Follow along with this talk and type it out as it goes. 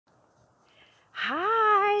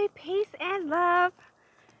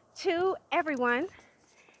to everyone.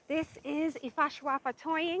 This is Ifashua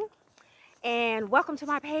Fatoying, and welcome to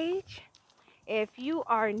my page. If you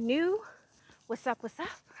are new, what's up, what's up?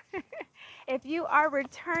 If you are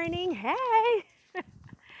returning, hey.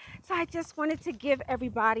 So I just wanted to give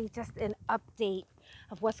everybody just an update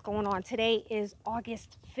of what's going on. Today is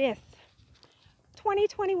August 5th,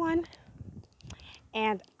 2021,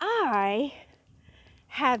 and I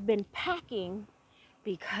have been packing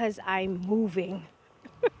because I'm moving.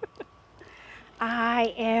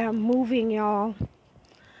 I am moving, y'all.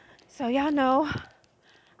 So y'all know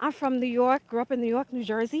I'm from New York, grew up in New York, New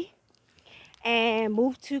Jersey, and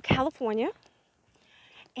moved to California.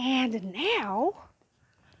 And now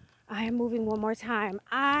I am moving one more time.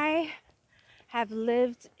 I have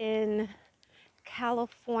lived in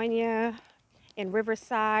California in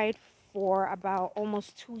Riverside for about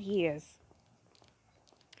almost 2 years.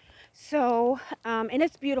 So, and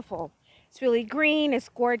it's beautiful. It's really green, it's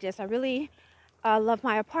gorgeous. I really love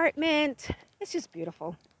my apartment. It's just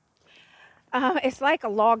beautiful. It's like a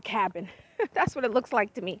log cabin. That's what it looks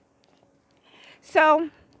like to me. So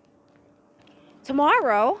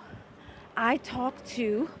tomorrow I talk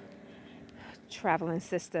to Traveling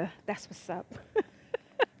Sista. That's what's up.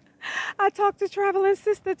 I talk to Traveling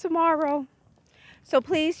Sista tomorrow. So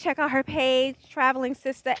please check out her page, Traveling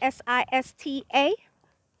Sista, Sista.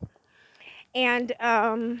 And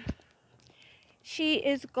she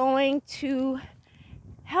is going to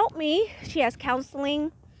help me. She has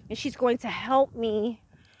counseling, and she's going to help me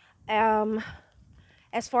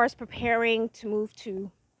as far as preparing to move to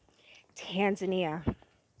Tanzania.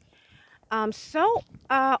 Also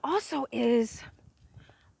is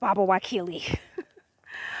Baba Wakili.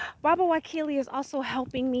 Baba Wakili is also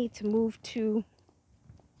helping me to move to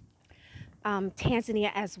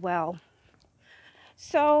Tanzania as well.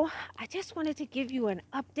 So I just wanted to give you an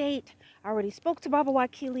update. I already spoke to Baba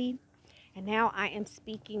Wakili, and now I am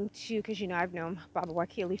speaking to, because you know I've known Baba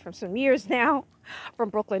Wakili for some years now, from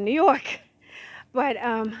Brooklyn, New York. But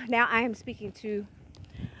now I am speaking to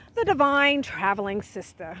the divine Traveling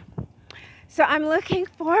Sista. So I'm looking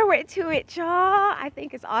forward to it, y'all. I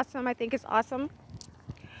think it's awesome. And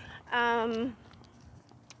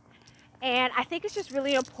I think it's just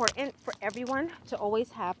really important for everyone to always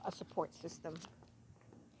have a support system.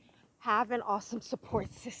 Have an awesome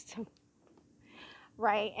support system,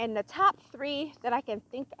 right? And the top 3 that I can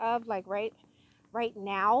think of, like right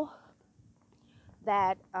now,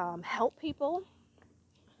 that help people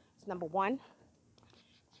is number 1,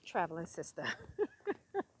 Traveling Sista.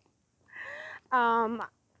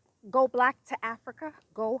 Go Black to Africa.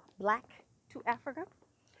 Go Black to Africa.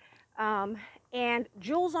 And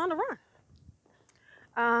Jules on the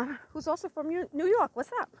Run, who's also from New York. What's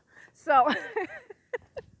up? So,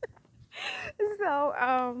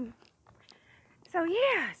 so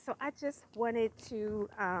yeah. So I just wanted to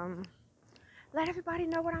let everybody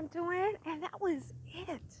know what I'm doing, and that was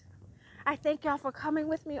it. I thank y'all for coming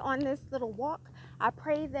with me on this little walk. I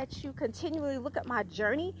pray that you continually look at my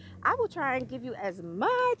journey. I will try and give you as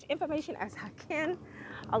much information as I can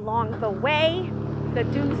along the way, the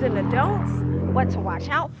do's and the don'ts, what to watch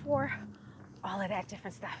out for, all of that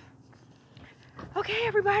different stuff. Okay,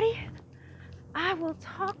 everybody, I will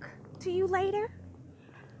talk to you later.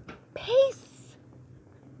 Peace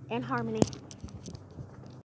and harmony.